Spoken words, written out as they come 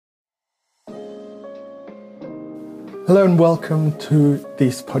Hello and welcome to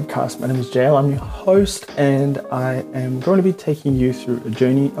this podcast. My name is Jael. I'm your host, and I am going to be taking you through a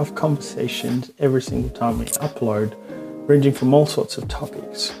journey of conversations every single time we upload, ranging from all sorts of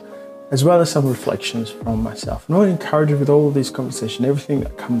topics, as well as some reflections from myself. And I want to encourage you with all of these conversations, everything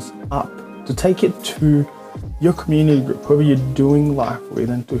that comes up, to take it to your community group, whoever you're doing life with,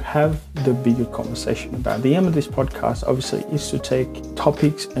 and to have the bigger conversation about. The aim of this podcast obviously is to take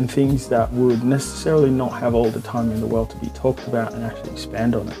topics and things that would necessarily not have all the time in the world to be talked about and actually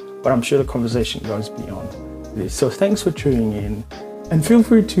expand on it. But I'm sure the conversation goes beyond this. So thanks for tuning in, and feel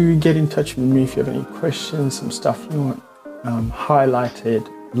free to get in touch with me if you have any questions, some stuff you want highlighted.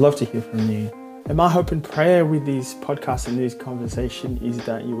 I'd love to hear from you. And my hope and prayer with these podcasts and this conversation is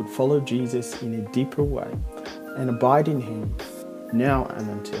that you would follow Jesus in a deeper way and abide in him now and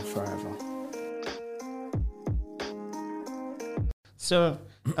until forever. So,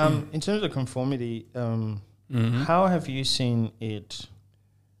 in terms of conformity, how have you seen it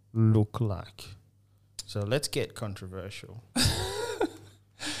look like? So let's get controversial.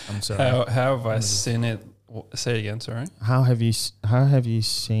 I'm sorry. How have I seen it? Say it again, sorry. How have you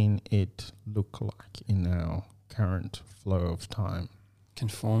seen it look like in our current flow of time?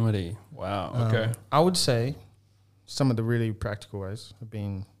 Conformity. Wow. Okay. I would say some of the really practical ways have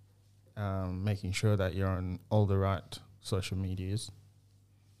been making sure that you're on all the right social medias.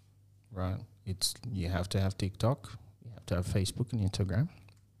 Right. You have to have TikTok. You have to have Facebook and Instagram.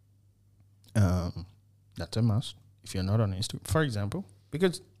 That's a must. If you're not on Instagram, for example,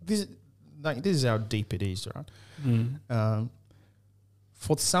 because this is how deep it is, right?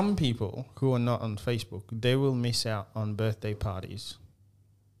 For some people who are not on Facebook, they will miss out on birthday parties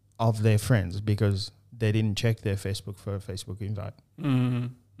of their friends because they didn't check their Facebook for a Facebook invite.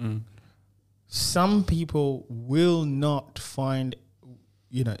 Some people will not find,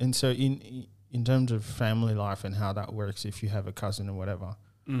 and so in terms of family life and how that works, if you have a cousin or whatever,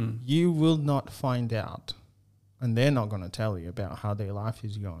 you will not find out, and they're not going to tell you about how their life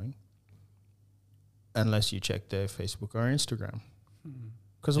is going unless you check their Facebook or Instagram.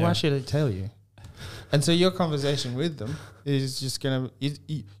 Because why should they tell you? And so your conversation with them is just going to...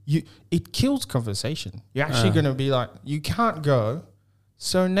 It kills conversation. You're actually going to be like... You can't go,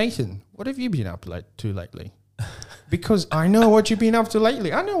 so Nathan, what have you been up to lately? Because I know what you've been up to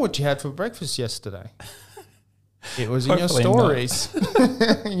lately. I know what you had for breakfast yesterday. It was in your stories.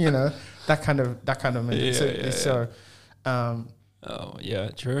 That kind of thing. Oh, yeah,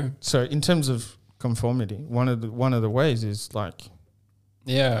 true. So in terms of conformity, one of the ways is like,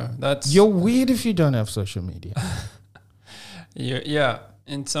 you're weird if you don't have social media. You're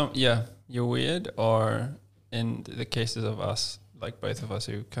weird, or in the cases of us, like both of us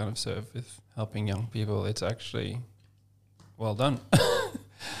who kind of serve with helping young people, it's actually well done.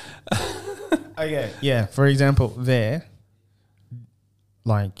 Okay. Yeah. For example,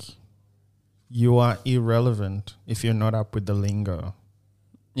 you are irrelevant if you're not up with the lingo.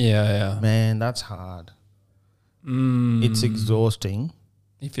 Yeah. Man, that's hard. It's exhausting.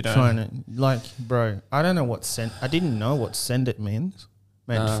 If you don't, bro, I don't know I didn't know what send it meant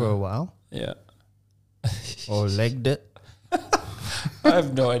for a while. Yeah. Or legged it. I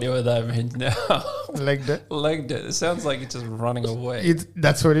have no idea what that means now. Legged it. Legged it. It sounds like it's just running away.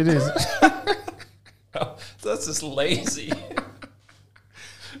 That's what it is. That's just lazy.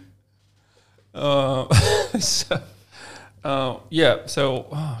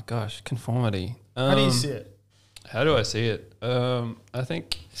 Conformity. How do you see it? How do I see it? I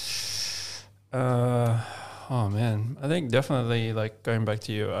think, I think definitely like going back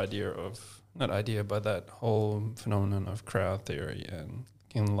to your but that whole phenomenon of crowd theory and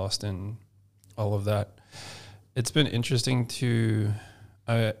getting lost in all of that. It's been interesting to,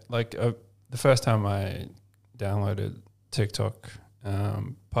 the first time I downloaded TikTok,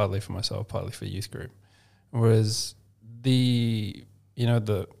 partly for myself, partly for youth group, was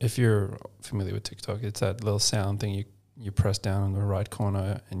if you're familiar with TikTok, it's that little sound thing you press down in the right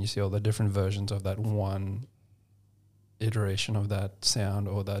corner and you see all the different versions of that one iteration of that sound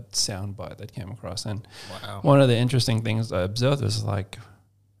or that sound bite that came across. And one of the interesting things I observed was like,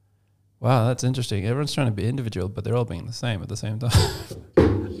 wow, that's interesting. Everyone's trying to be individual, but they're all being the same at the same time.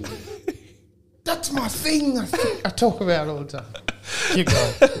 That's my thing. I talk about all the time. Keep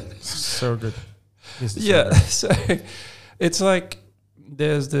going. So good. So it's like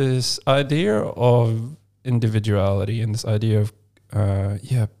there's this idea of individuality and this idea of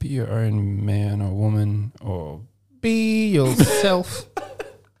be your own man or woman or be yourself.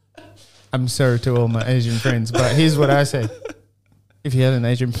 I'm sorry to all my Asian friends, but here's what I say. If you had an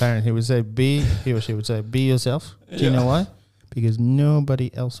Asian parent, he or she would say, be yourself. Do you know why? Because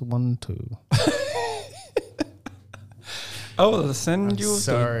nobody else wanted to. I will send you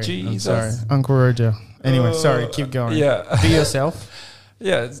to Jesus. I'm sorry, Uncle Roger. Anyway, sorry, keep going. Yeah. Be yourself.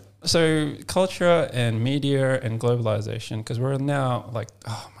 Yeah. So culture and media and globalization, because we're now like,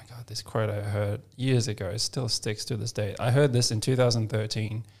 oh my God, this quote I heard years ago, it still sticks to this day. I heard this in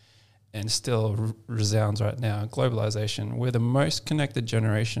 2013 and still resounds right now. Globalization, we're the most connected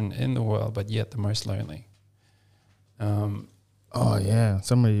generation in the world, but yet the most lonely. Oh yeah,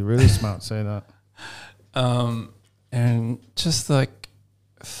 somebody really smart say that. And just like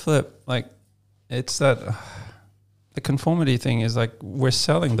flip, like it's that the conformity thing is like we're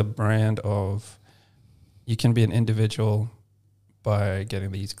selling the brand of you can be an individual by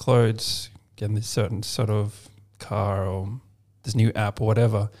getting these clothes, getting this certain sort of car or this new app or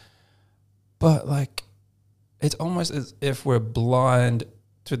whatever. But like it's almost as if we're blind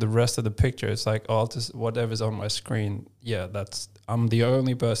to the rest of the picture. It's like, oh, just whatever's on my screen. Yeah, I'm the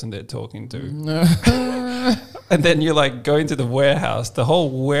only person they're talking to. And then you like go into the warehouse. The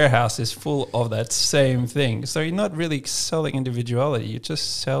whole warehouse is full of that same thing. So you're not really selling individuality. You're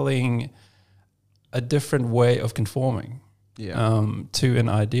just selling a different way of conforming to an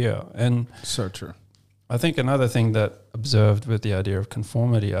idea. And so true. I think another thing that observed with the idea of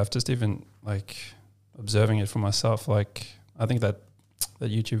conformity, I've just even like observing it for myself. Like I think that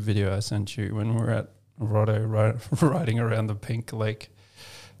YouTube video I sent you when we were at Rodo riding around the Pink Lake.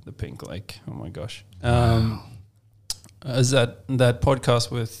 Oh my gosh. Is that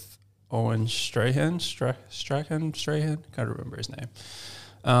podcast with Owen Strahan? Strahan? Can't remember his name.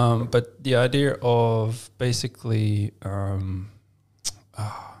 But the idea of basically,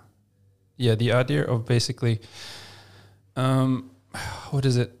 what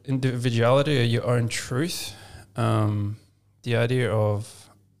is it? Individuality or your own truth. The idea of,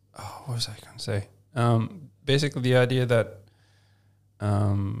 what was I going to say? Basically the idea that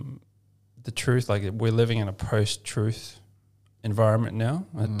the truth, like we're living in a post-truth environment now,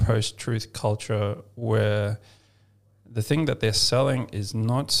 a post-truth culture where the thing that they're selling is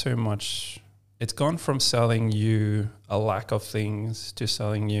not so much, it's gone from selling you a lack of things to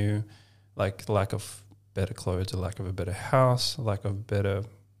selling you like lack of better clothes, a lack of a better house, a lack of better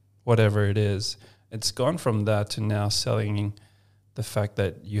whatever it is. It's gone from that to now selling the fact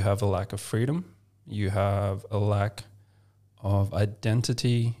that you have a lack of freedom, you have a lack of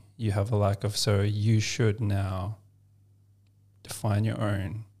identity, you have a lack of, so you should now define your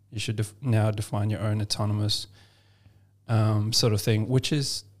own. You should now define your own autonomous sort of thing, which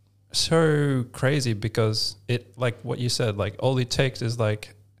is so crazy because it, like what you said, like all it takes is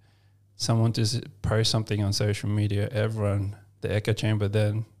like someone to post something on social media, everyone, the echo chamber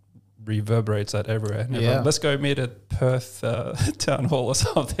then reverberates that everywhere. Everyone, let's go meet at Perth town hall or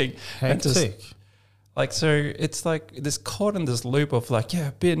something. Hectic. Like, so it's like this caught in this loop of like,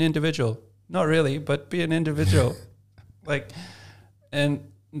 yeah, be an individual. Not really, but be an individual. Like,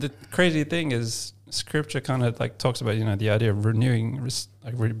 and the crazy thing is scripture kind of like talks about, you know, the idea of renewing,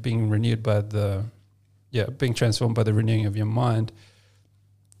 like being renewed by being transformed by the renewing of your mind.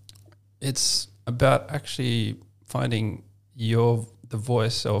 It's about actually finding the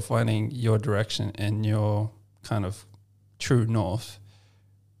voice or finding your direction and your kind of true north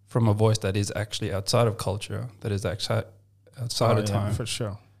from a voice that is actually outside of culture, that is outside of time. For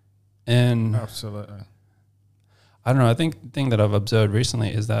sure. And absolutely. I don't know, I think the thing that I've observed recently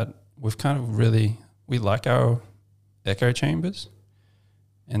is that we've kind of we like our echo chambers.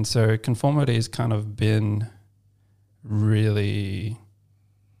 And so conformity has kind of been really,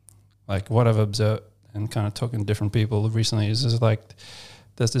 like what I've observed and kind of talking to different people recently is just like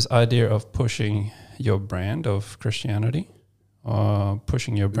there's this idea of pushing your brand of Christianity or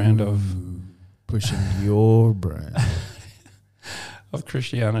pushing your brand of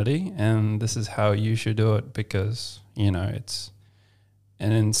Christianity, and this is how you should do it because, you know,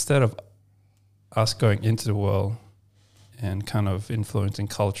 and instead of us going into the world and kind of influencing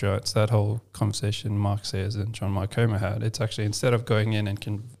culture, it's that whole conversation Mark says and John Mark Comer had. It's actually instead of going in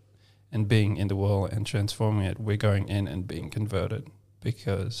and being in the world and transforming it, we're going in and being converted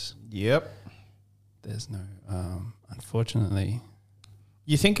because there's no, unfortunately.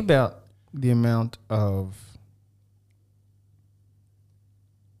 You think about the amount of,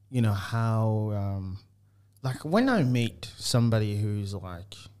 you know, how, like when I meet somebody who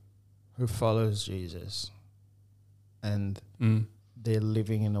follows Jesus and they're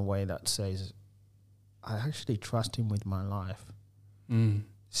living in a way that says, I actually trust him with my life.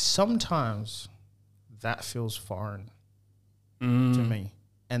 Sometimes that feels foreign to me.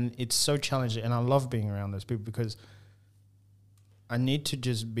 And it's so challenging. And I love being around those people because I need to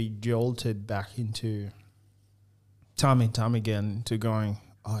just be jolted back into time and time again to going,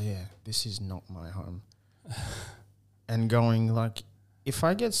 oh yeah, this is not my home. and going like, if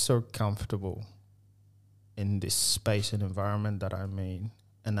I get so comfortable in this space and environment that I'm in,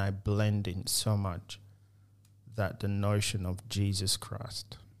 and I blend in so much that the notion of Jesus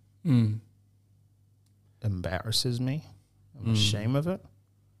Christ embarrasses me, I'm ashamed of it,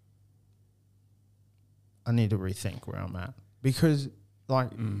 I need to rethink where I'm at. Because like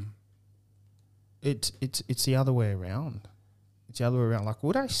it's the other way around. It's the other way around. Like,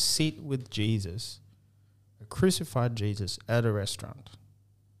 would I sit with Jesus, a crucified Jesus, at a restaurant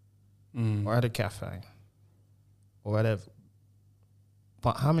or at a cafe or whatever?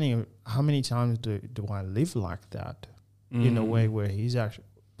 But how many times do I live like that in a way where he's actually,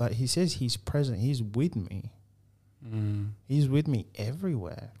 but he says he's present, he's with me. He's with me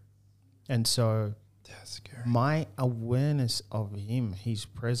everywhere. And so that's scary. My awareness of him, his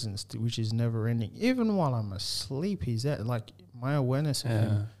presence, which is never ending, even while I'm asleep, he's there. Like, my awareness of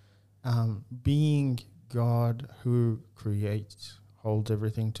him, being God who creates, holds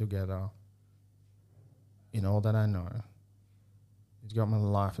everything together in all that I know. He's got my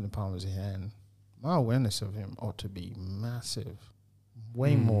life in the palm of his hand. My awareness of him ought to be massive,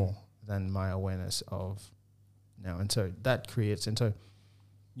 way more than my awareness of now. And so that creates, and so,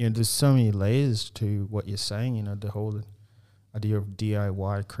 you know, there's so many layers to what you're saying, you know, the whole idea of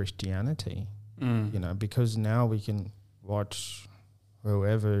DIY Christianity, you know, because now we can watch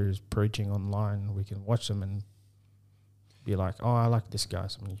whoever is preaching online, we can watch them and be like, oh, I like this guy,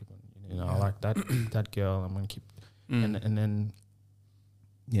 so I'm going to keep on, you know, I like that girl, I'm going to keep, and then,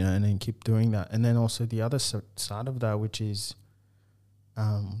 you know, and then keep doing that. And then also the other side of that, which is,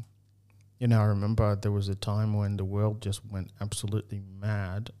 you know, I remember there was a time when the world just went absolutely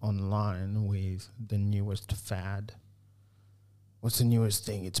mad online with the newest fad. What's the newest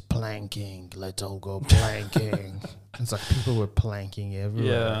thing? It's planking. Let's all go planking. It's like people were planking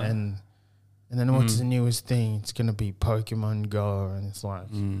everywhere. Yeah. And then what's the newest thing? It's going to be Pokemon Go. And it's like,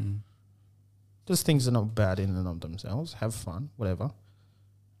 those things are not bad in and of themselves. Have fun, whatever.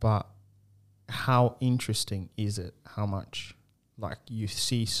 But how interesting is it? How much, like, you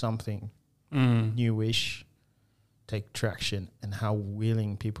see something newish take traction, and how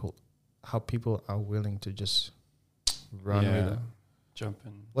people are willing to just run with it. Jump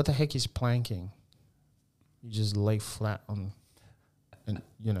in. What the heck is planking? You just lay flat on, and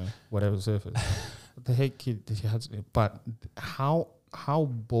you know, whatever surface. What the heck? But how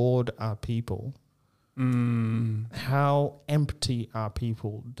bored are people? How empty are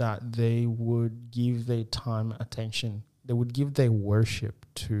people that they would give their time, attention, they would give their worship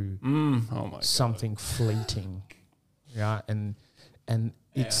to something fleeting, yeah, and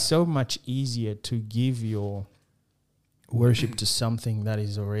it's so much easier to give your worship to something that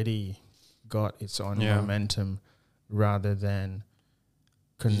is already got its own momentum, rather than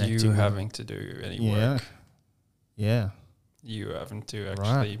connecting. You having to do any work. Yeah. You having to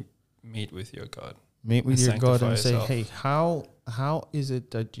actually meet with your God. Meet with your God and say, yourself. hey, how is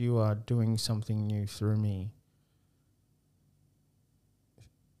it that you are doing something new through me?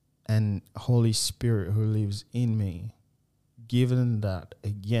 And Holy Spirit who lives in me, given that,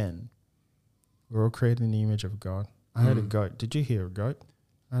 again, we're all created in the image of God. I heard a goat. Did you hear a goat?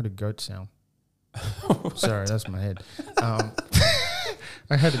 I heard a goat sound. Sorry, that's my head.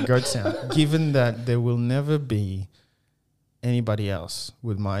 I heard a goat sound. Given that there will never be anybody else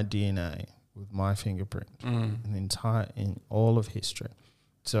with my DNA, with my fingerprint, in all of history.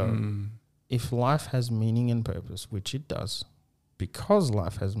 So if life has meaning and purpose, which it does, because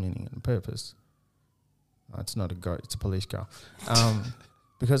life has meaning and purpose, it's not a goat, it's a police car.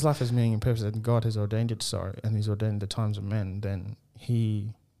 Because life has meaning and purpose, and God has ordained it so, and He's ordained the times of men, then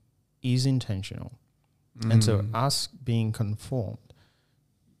He is intentional. And so us being conformed,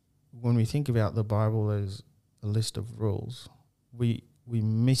 when we think about the Bible as a list of rules, we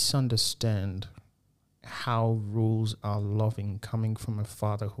misunderstand how rules are loving, coming from a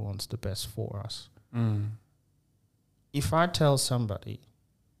Father who wants the best for us. If I tell somebody,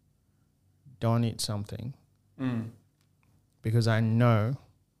 don't eat something, because I know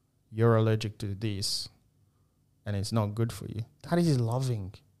you're allergic to this and it's not good for you, that is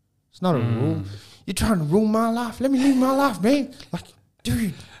loving. It's not a rule. You're trying to rule my life. Let me live my life, man. Like,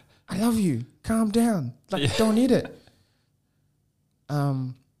 dude, I love you. Calm down. Like, don't eat it.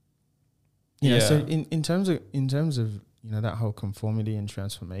 You know, so in terms of you know, that whole conformity and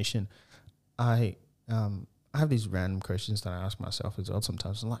transformation, I have these random questions that I ask myself as well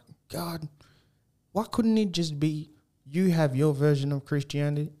sometimes. I'm like, God, why couldn't it just be you have your version of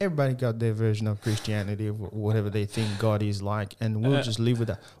Christianity, everybody got their version of Christianity, of whatever they think God is like, and we'll just live with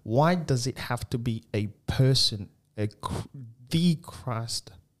that? Why does it have to be a person, the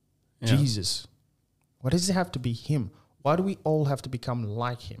Christ, Jesus? Why does it have to be Him? Why do we all have to become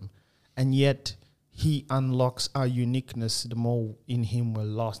like him? And yet he unlocks our uniqueness. The more in him we're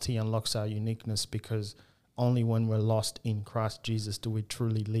lost, he unlocks our uniqueness, because only when we're lost in Christ Jesus do we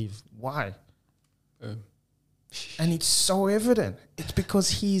truly live. Why? And it's so evident. It's because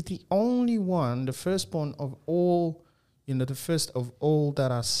he's the only one, the firstborn of all, the first of all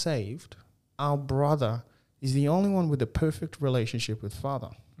that are saved. Our brother is the only one with a perfect relationship with Father.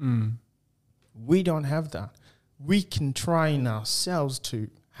 We don't have that. We can try in ourselves to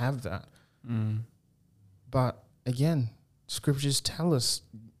have that. But again, scriptures tell us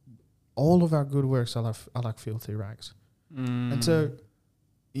all of our good works are like filthy rags. And so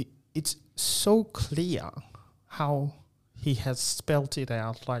it's so clear how he has spelt it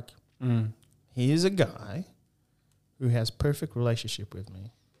out. Like, he is a guy who has perfect relationship with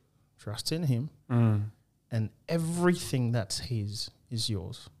me. Trust in him. And everything that's his is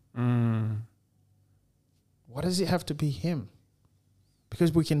yours. Why does it have to be him?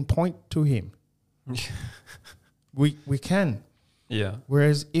 Because we can point to him. We can. Yeah.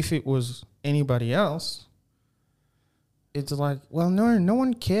 Whereas if it was anybody else, it's like, well, no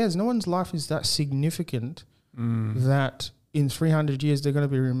one cares. No one's life is that significant that in 300 years they're going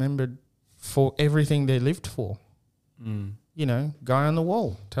to be remembered for everything they lived for. Guy on the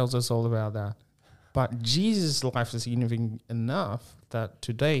wall tells us all about that. But Jesus' life is significant enough that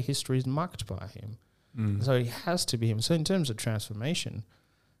today history is marked by him. So it has to be him. So in terms of transformation,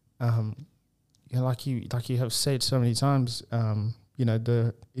 like you have said so many times,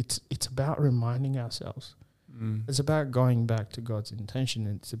 it's about reminding ourselves. It's about going back to God's intention.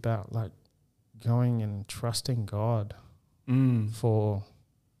 It's about like going and trusting God for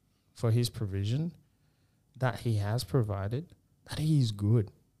his provision, that he has provided, that he is good,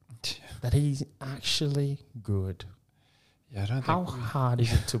 that he's actually good. Yeah, I don't How think hard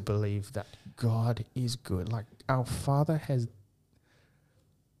is it to believe that God is good? Like, our Father has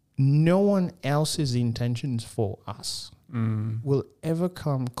no one else's intentions for us will ever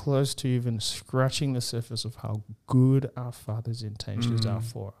come close to even scratching the surface of how good our Father's intentions are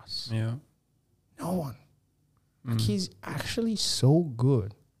for us. Yeah. No one. Like, he's actually so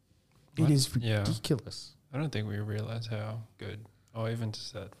good. It is ridiculous. I don't think we realize how good, or even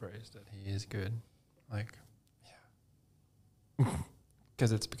just that phrase that he is good. Like,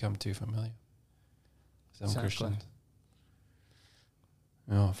 because it's become too familiar. Some Christians.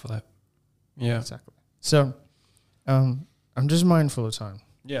 Oh, flip. Yeah. Exactly. So, I'm just mindful of time.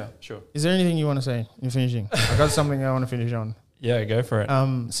 Yeah, sure. Is there anything you want to say in finishing? I got something I want to finish on. Yeah, go for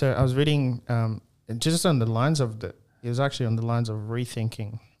it. So I was reading, just on the lines of it was actually on the lines of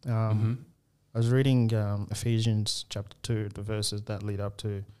rethinking. I was reading Ephesians chapter 2, the verses that lead up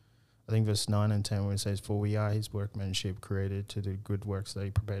to, I think, verse 9 and 10, where it says, "For we are his workmanship, created to do good works that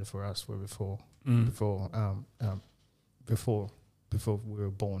he prepared for us before we were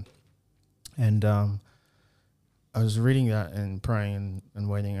born." And I was reading that and praying and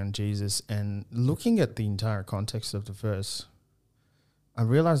waiting on Jesus, and looking at the entire context of the verse, I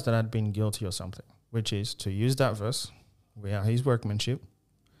realized that I'd been guilty of something, which is to use that verse, "We are his workmanship,"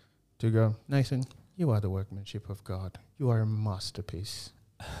 to go, "Nathan, you are the workmanship of God. You are a masterpiece,"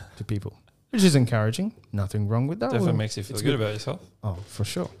 to people, which is encouraging. Nothing wrong with that. Definitely makes you feel good about yourself. Oh, for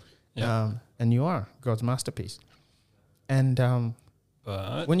sure. Yeah. And you are God's masterpiece. And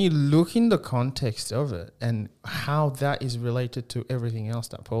But when you look in the context of it and how that is related to everything else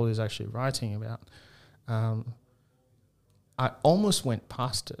that Paul is actually writing about, I almost went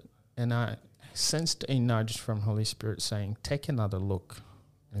past it, and I sensed a nudge from Holy Spirit saying, "Take another look."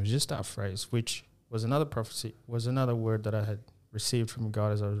 And it was just that phrase, which was another prophecy, was another word that I had received from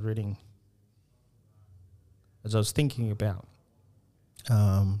God as I was reading, as I was thinking about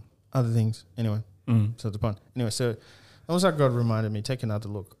other things. Anyway, so the point. Anyway, so almost like God reminded me, take another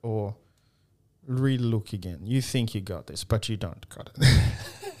look, or re-look again. You think you got this, but you don't got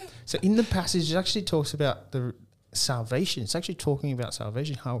it. So in the passage, it actually talks about the salvation. It's actually talking about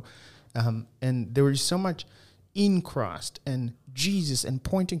salvation, how and there is so much in Christ and Jesus, and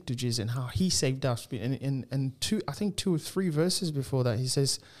pointing to Jesus and how he saved us. And two or three verses before that, he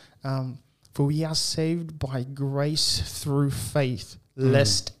says, "For we are saved by grace through faith,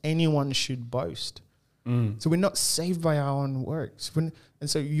 lest anyone should boast." So we're not saved by our own works.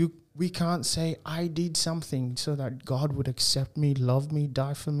 We can't say, "I did something so that God would accept me, love me,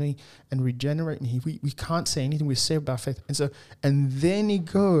 die for me, and regenerate me." We can't say anything. We're saved by faith. And then he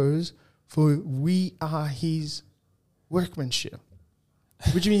goes, "For we are his workmanship,"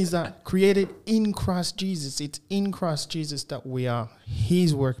 which means that created in Christ Jesus. It's in Christ Jesus that we are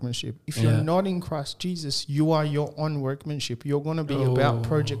his workmanship. If you're not in Christ Jesus, you are your own workmanship. You're going to be about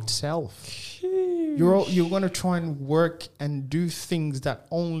project self. You're going to try and work and do things that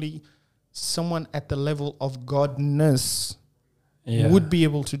only someone at the level of godness would be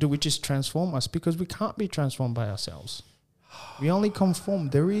able to do, which is transform us, because we can't be transformed by ourselves. We only conform.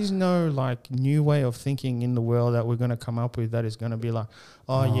 There is no like new way of thinking in the world that we're going to come up with that is going to be like,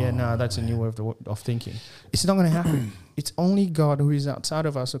 that's a new way of thinking. It's not going to happen. It's only God who is outside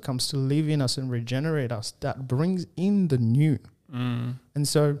of us, who comes to live in us and regenerate us, that brings in the new. And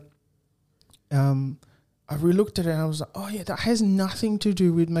so I looked at it and I was like, that has nothing to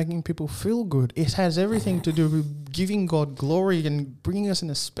do with making people feel good. It has everything to do with giving God glory and bringing us in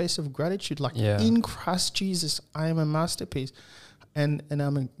a space of gratitude. Like in Christ Jesus, I am a masterpiece and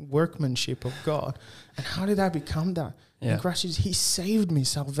I'm a workmanship of God. And how did I become that? In Christ Jesus, He saved me.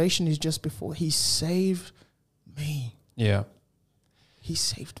 Salvation is just before. He saved me. Yeah. He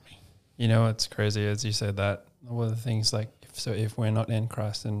saved me. You know, it's crazy as you said that. One of the things like, if we're not in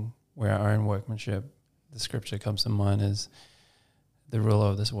Christ and we're our own workmanship, the scripture comes to mind is the ruler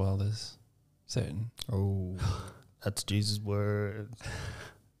of this world is Satan. Oh, that's Jesus' word.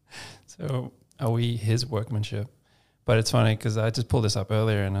 So are we His workmanship? But it's funny because I just pulled this up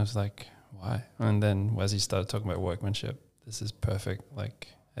earlier and I was like, why? And then as he started talking about workmanship, this is perfect. Like,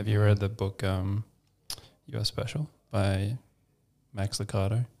 have you read the book You Are Special by Max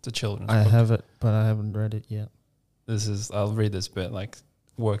Lucado? It's a children's book. I have it, but I haven't read it yet. I'll read this bit, like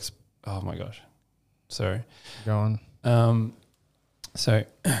works. Oh my gosh. Sorry. Go on. So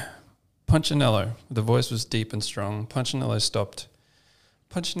Punchinello, the voice was deep and strong. Punchinello stopped.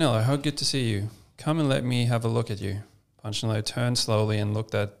 Punchinello, how good to see you. Come and let me have a look at you. Punchinello turned slowly and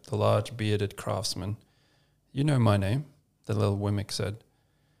looked at the large bearded craftsman. You know my name, the little Wimmick said.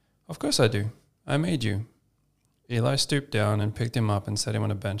 Of course I do. I made you. Eli stooped down and picked him up and set him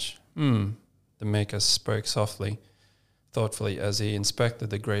on a bench. The maker spoke softly, thoughtfully, as he inspected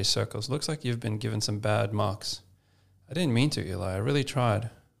the grey circles. Looks like you've been given some bad marks. I didn't mean to, Eli. I really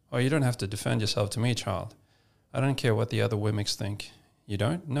tried. Oh, you don't have to defend yourself to me, child. I don't care what the other Wimmicks think. You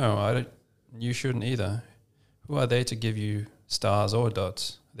don't? No, I don't. You shouldn't either. Who are they to give you stars or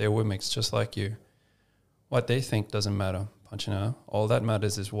dots? They're Wimmicks just like you. What they think doesn't matter, Punchinello. All that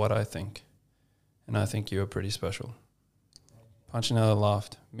matters is what I think. And I think you are pretty special. Punchinello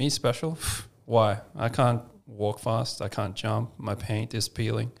laughed. Me special? Why? I can't walk fast. I can't jump. My paint is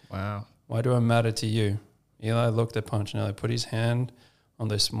peeling. Wow. Why do I matter to you? Eli looked at Punchinello, put his hand on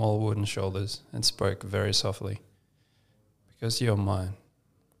those small wooden shoulders and spoke very softly. Because you're mine.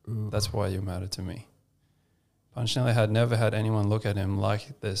 Ooh. That's why you matter to me. Punchinello had never had anyone look at him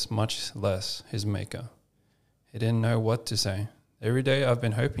like this, much less his maker. He didn't know what to say. Every day I've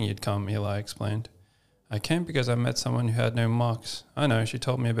been hoping you'd come, Eli explained. I came because I met someone who had no marks. I know, she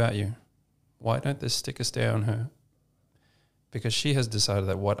told me about you. Why don't this sticker stay on her? Because she has decided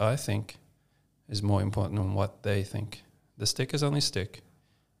that what I think is more important than what they think. The stickers only stick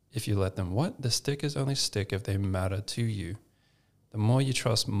if you let them. What? The stickers only stick if they matter to you. The more you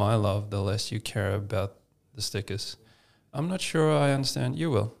trust my love, the less you care about the stickers. I'm not sure I understand.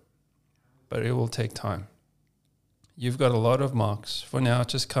 You will. But it will take time. You've got a lot of marks. For now,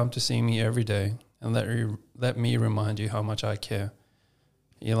 just come to see me every day and let me remind you how much I care.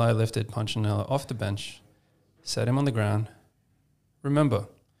 Eli lifted Punchinello off the bench, set him on the ground. Remember,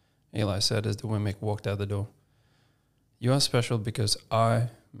 Eli said as the Wimmick walked out the door, you are special because I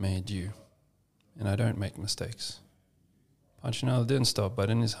made you, and I don't make mistakes. Punchinello didn't stop, but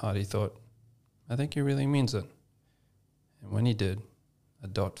in his heart he thought, I think he really means it. And when he did, a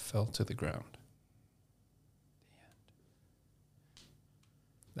dot fell to the ground. The end.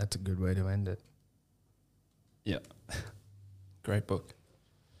 That's a good way to end it. Yeah. Great book.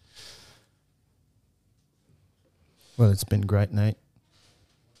 Well, it's been great, Nate.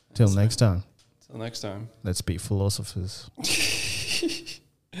 Till next time. Till next time. Let's be philosophers.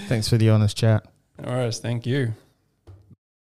 Thanks for the honest chat. All right, thank you.